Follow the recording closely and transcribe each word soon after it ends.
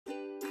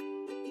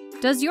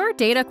Does your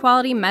data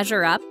quality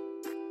measure up?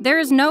 There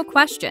is no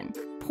question.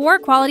 Poor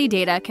quality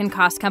data can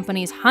cost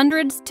companies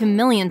hundreds to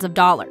millions of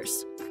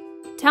dollars.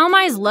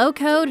 Telmai's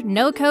low-code,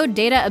 no-code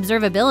data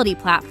observability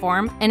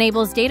platform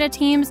enables data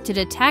teams to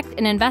detect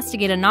and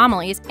investigate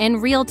anomalies in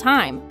real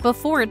time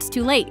before it's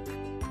too late.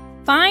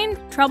 Find,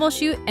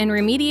 troubleshoot, and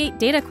remediate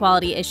data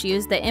quality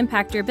issues that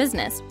impact your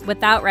business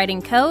without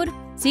writing code,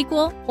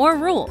 SQL, or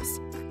rules.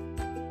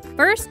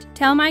 First,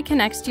 Telmai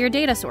connects to your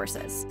data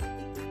sources.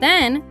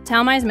 Then,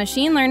 Telmai's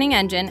machine learning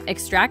engine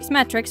extracts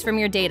metrics from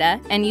your data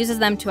and uses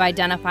them to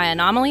identify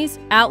anomalies,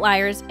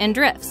 outliers, and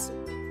drifts,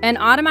 and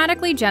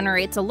automatically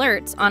generates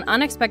alerts on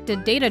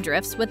unexpected data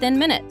drifts within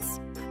minutes.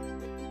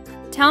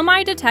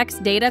 Telmai detects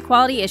data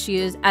quality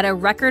issues at a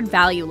record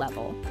value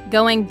level,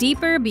 going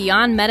deeper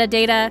beyond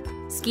metadata,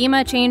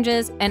 schema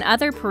changes, and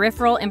other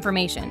peripheral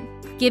information,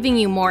 giving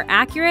you more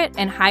accurate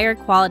and higher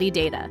quality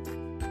data.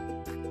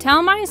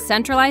 Telmai's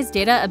centralized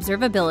data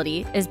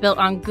observability is built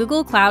on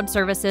Google Cloud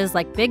services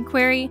like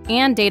BigQuery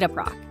and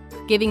Dataproc,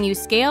 giving you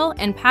scale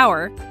and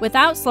power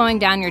without slowing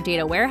down your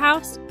data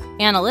warehouse,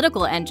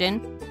 analytical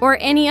engine, or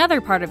any other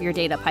part of your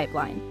data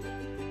pipeline.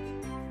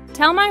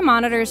 Telmai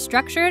monitors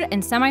structured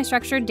and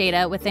semi-structured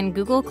data within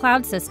Google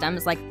Cloud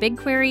systems like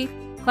BigQuery,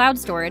 Cloud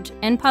Storage,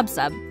 and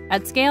PubSub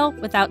at scale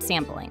without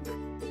sampling.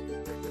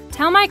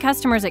 Telmai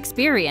customers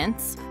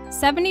experience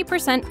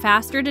 70%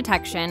 faster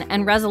detection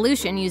and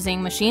resolution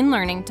using machine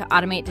learning to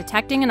automate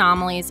detecting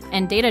anomalies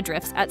and data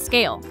drifts at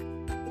scale.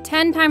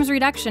 10 times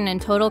reduction in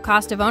total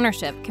cost of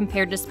ownership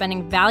compared to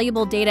spending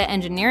valuable data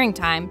engineering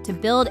time to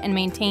build and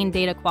maintain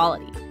data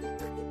quality.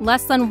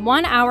 Less than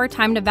 1 hour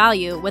time to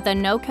value with a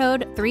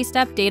no-code,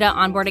 3-step data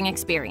onboarding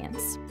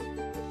experience.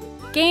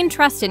 Gain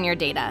trust in your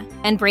data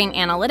and bring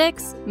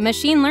analytics,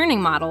 machine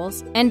learning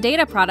models, and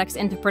data products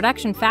into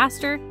production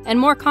faster and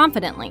more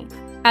confidently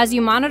as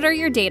you monitor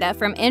your data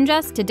from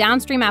ingest to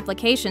downstream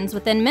applications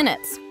within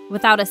minutes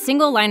without a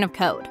single line of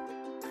code.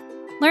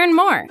 Learn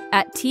more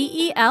at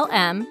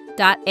telm.ai.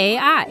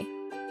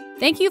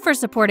 Thank you for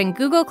supporting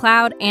Google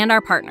Cloud and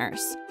our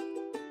partners.